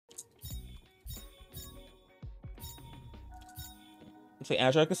Say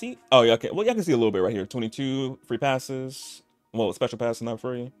Azure, I can see. Oh yeah, okay. Well, yeah, I can see a little bit right here. 22 free passes. Well, special passes not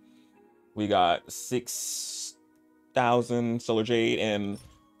free. We got 6,000 Solar Jade and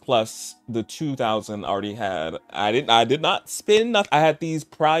plus the 2,000 already had. I did not spend enough. I had these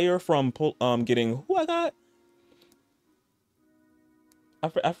prior from getting who I got.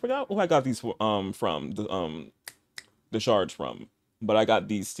 I forgot who I got these from the shards from, but I got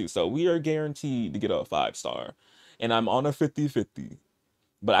these two. So we are guaranteed to get a 5-star, and I'm on a 50-50.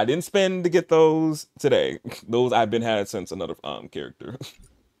 But I didn't spend to get those today. Those I've been had since another character.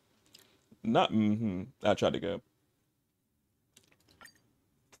 Not I tried to get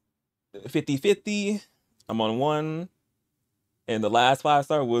 50-50. I'm on one. And the last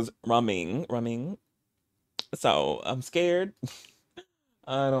 5-star was Raming. So I'm scared.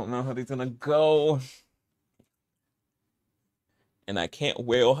 I don't know how these gonna go. And I can't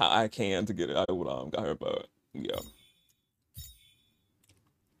wail how I can to get it. I would got her, but yeah.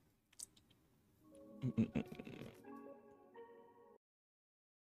 Let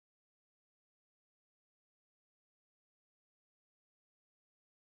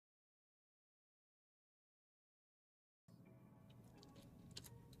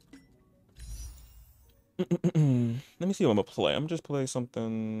me see what I'm gonna play. I'm just play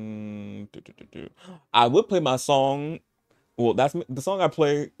something. I would play my song. Well, that's the song I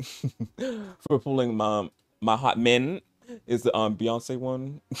play for pulling my hot men is the Beyonce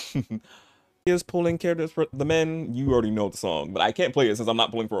one. Is pulling characters for the men. You already know the song, but I can't play it since I'm not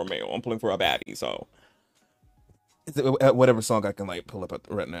pulling for a male. I'm pulling for a baddie, so it's whatever song I can like pull up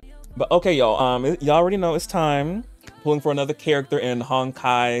right now. But okay, y'all. Y'all already know it's time. Pulling for another character in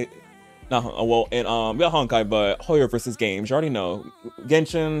Honkai. No, well, in yeah, Honkai, but Hoyo versus Games. You already know.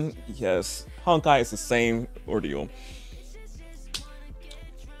 Genshin, yes. Honkai is the same ordeal.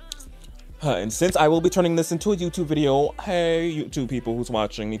 And since I will be turning this into a YouTube video, hey, YouTube people who's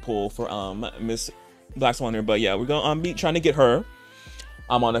watching me pull for Miss Black Swan here, but yeah, we're gonna be trying to get her.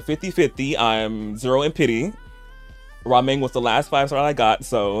 I'm on a 50-50. I'm 0 in pity. Raming was the last 5-star I got,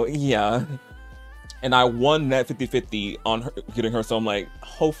 so yeah. And I won that 50-50 on her, getting her, so I'm like,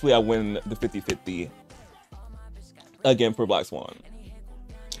 hopefully I win the 50-50 again for Black Swan.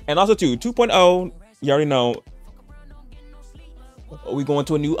 And also too, 2.0, you already know, we going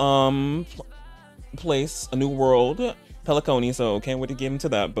to a new place, a new world, Peliconi, so can't wait to get into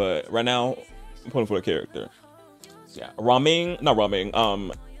that. But right now, I'm pulling for a character. Yeah, not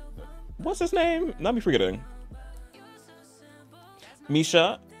Raming, what's his name? Not be forgetting.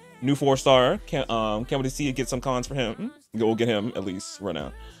 Misha, new 4-star. Can't wait to see you get some cons for him. Go get him at least right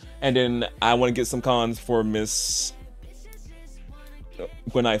now. And then I want to get some cons for Miss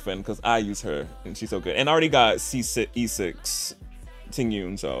Gwenifin because I use her and she's so good. And I already got E6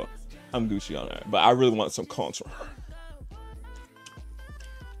 Tingyun, so I'm Gucci on her. But I really want some cons for her.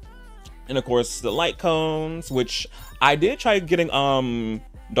 And of course the light cones, which I did try getting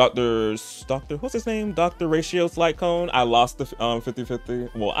Dr. What's his name? Dr. Ratio's light cone. I lost the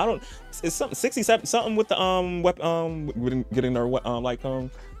 50-50. Well, I don't. It's something 67 something with the getting their light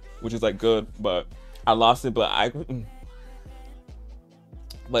cone, which is like good, but I lost it. But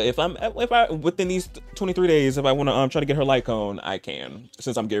if I within these 23 days, if I want to try to get her light cone, I can,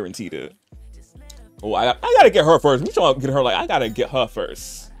 since I'm guaranteed it. Oh, I gotta get her first. We trying to get her I gotta get her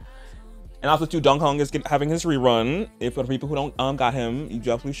first. And also too, Dong Hong is having his rerun. If for people who don't got him, you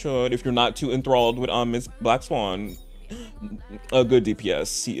definitely should. If you're not too enthralled with Miss Black Swan, a good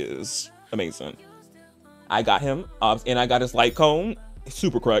DPS. He is amazing. I got him, and I got his light cone.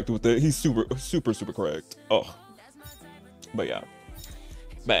 Super correct with it. He's super correct. Oh, but yeah.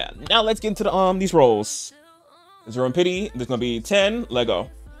 Bad. Now let's get into the these rolls. 0 in pity. There's gonna be 10. Let go.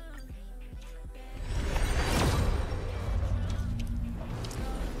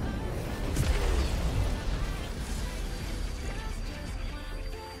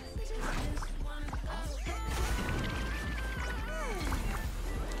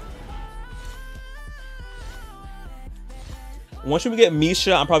 Once we get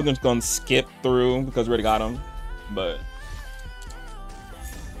Misha, I'm probably just gonna skip through because we already got him. But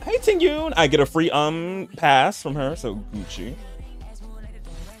hey, Tingyun, I get a free pass from her, so Gucci.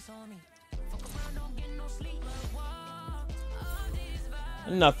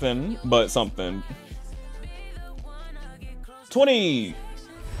 Nothing but something. 20.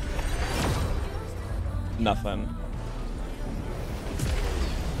 Nothing.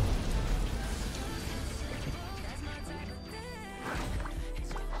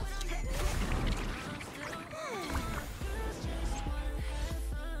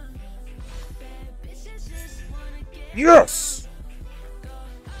 Yes!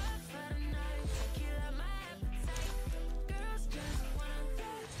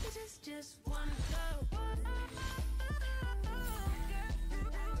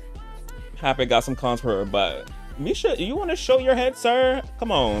 Happy got some cons for her, but Misha, you want to show your head, sir?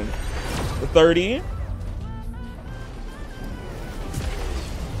 Come on. 30.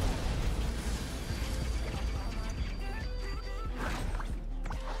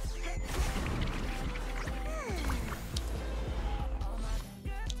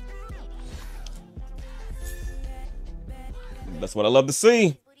 That's what I love to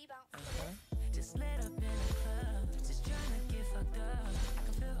see.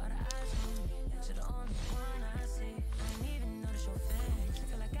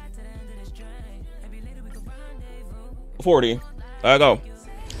 $40. I go.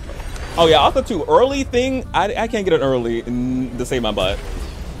 Oh yeah, also too early thing. I can't get it early to save my butt.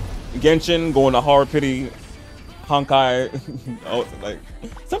 Genshin going to hard pity. Honkai. Oh, like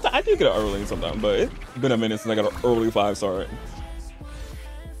sometimes I do get it early sometimes, but it's been a minute since I got an early 5-star.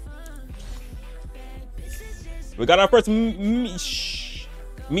 We got our first Misha.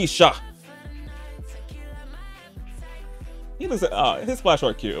 He looks his splash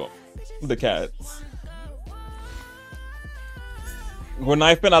art cute. The cats. We're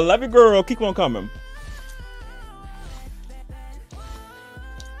knifing. I love you, girl. Keep on coming.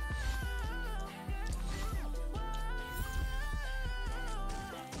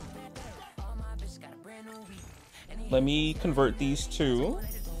 Let me convert these two.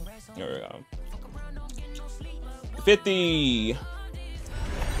 There we go. 50.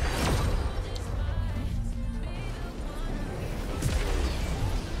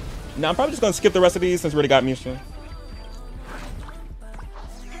 Now I'm probably just gonna skip the rest of these since we already got Misha.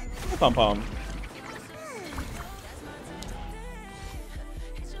 Pom pom.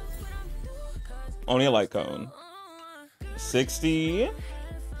 Only a light cone. 60.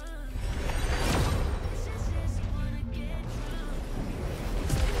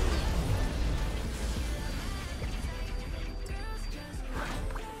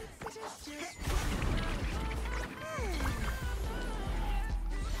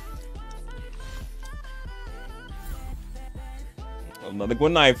 Another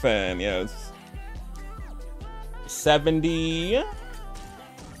good knife fan, yes. 70.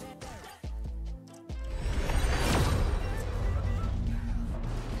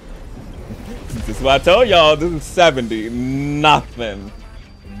 This is what I tell y'all. This is 70. Nothing.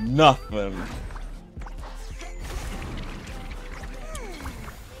 Nothing.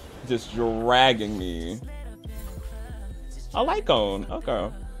 Just dragging me. I like cone.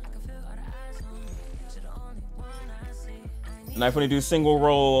 Okay. Knife when you do single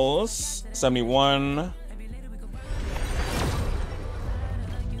rolls. 71.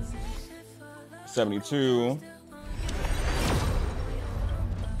 72.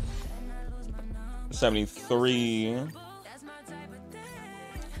 73.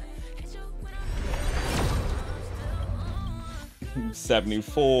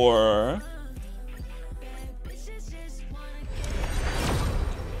 74.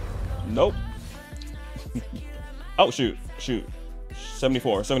 Nope. Oh, shoot.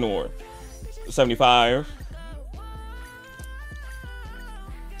 74. 75.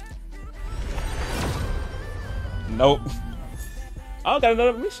 Nope. Oh, got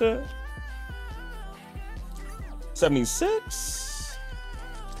another Misha. 76.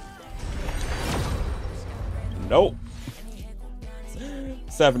 Nope.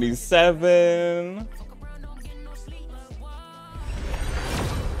 77.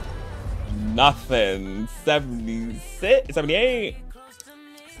 Nothing. 76. 78.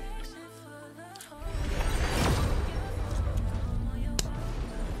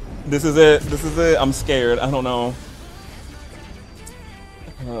 This is it. This is it. I'm scared. I don't know.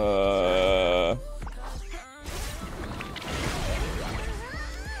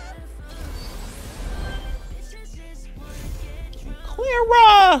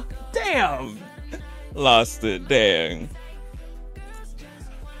 Clara! Damn! Lost it. Dang.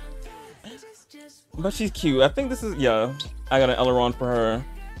 But she's cute. I think this is, yeah. I got an aileron for her.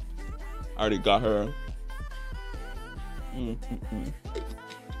 I already got her. We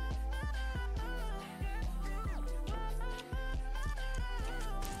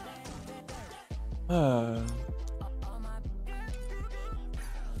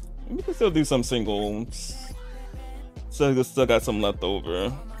can still do some singles. So still got some left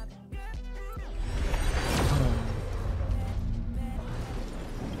over.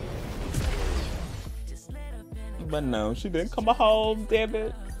 But no, she didn't come home, damn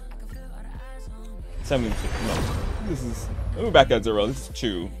it. 72. No. This is, we're back at 0. This is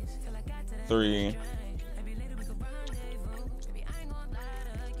 2. 3.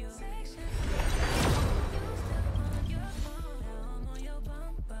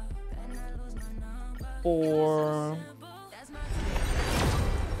 4.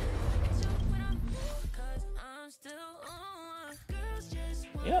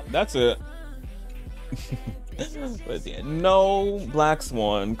 Yep, that's it. But yeah, no Black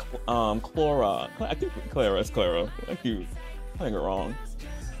Swan. Clara. I think Clara is Clara. I keep playing it wrong.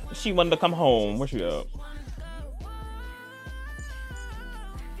 She wanted to come home. Where she at?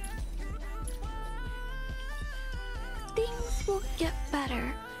 Things will get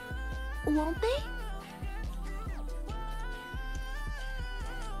better, won't they?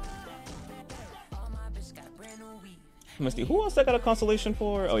 Misty, who else I got a consolation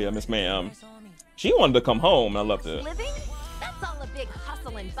for? Oh yeah, Miss Ma'am. She wanted to come home. I loved it. Living? That's all a big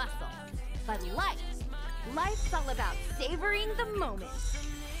hustle and bustle. But life's all about savoring the moment.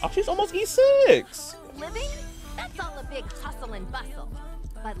 Oh, she's almost E6. Living? That's all a big hustle and bustle.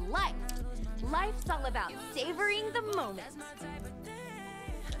 But life's all about savoring the moment.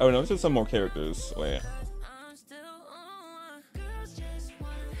 Oh no, this is some more characters. Wait.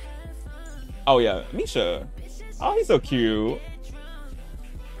 Oh yeah, Misha. Oh, he's so cute.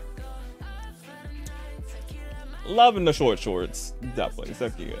 Loving the short shorts. Definitely, so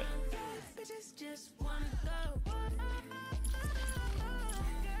cute.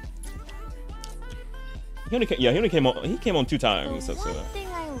 He only came on. He came on 2 times. The one thing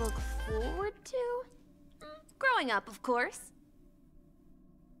I look forward to, growing up, of course.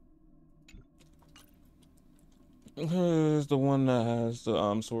 Who's the one that has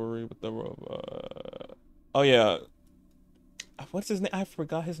the sorry with the oh yeah, what's his name? I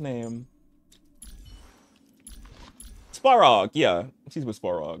forgot his name. Sparrog, yeah, she's with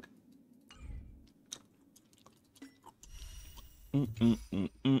Sparrog.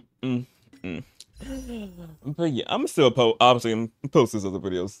 But yeah, I'm still obviously I'm post this other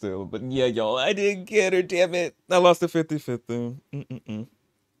videos still. But yeah, y'all, I didn't get her. Damn it, I lost the 50-50.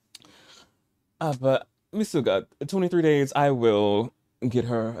 But we still got 23 days. I will get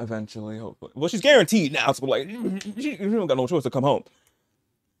her eventually, hopefully. Well, she's guaranteed now, so like, she don't got no choice to come home.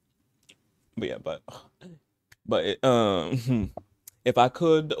 But yeah, but if I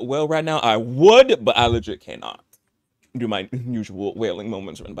could, well, right now I would, but I legit cannot do my usual wailing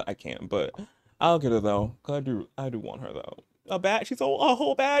moments, but I can't. But I'll get her though, cause I do want her though. She's a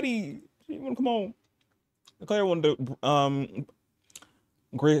whole baddie. She wanna come home. Claire wanted to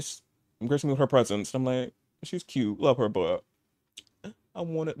grace me with her presence. I'm like, she's cute, love her, but I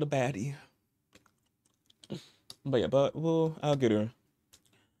wanted the baddie. But yeah, I'll get her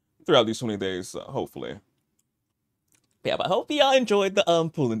throughout these 20 days, hopefully. Yeah, but I hope y'all enjoyed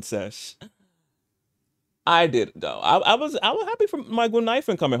the pulling sesh. I did though. I was happy for my good knife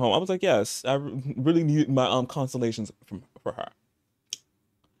and coming home. I was like, yes, I really needed my consolations for her.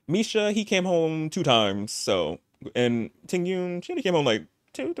 Misha, he came home 2 times, so, and Tingyun, she only came home like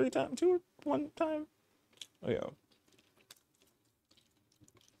 2-3 times, 2 or 1 time. Oh yeah.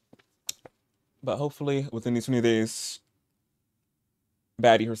 But hopefully within these 20 days,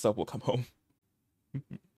 Baddie herself will come home.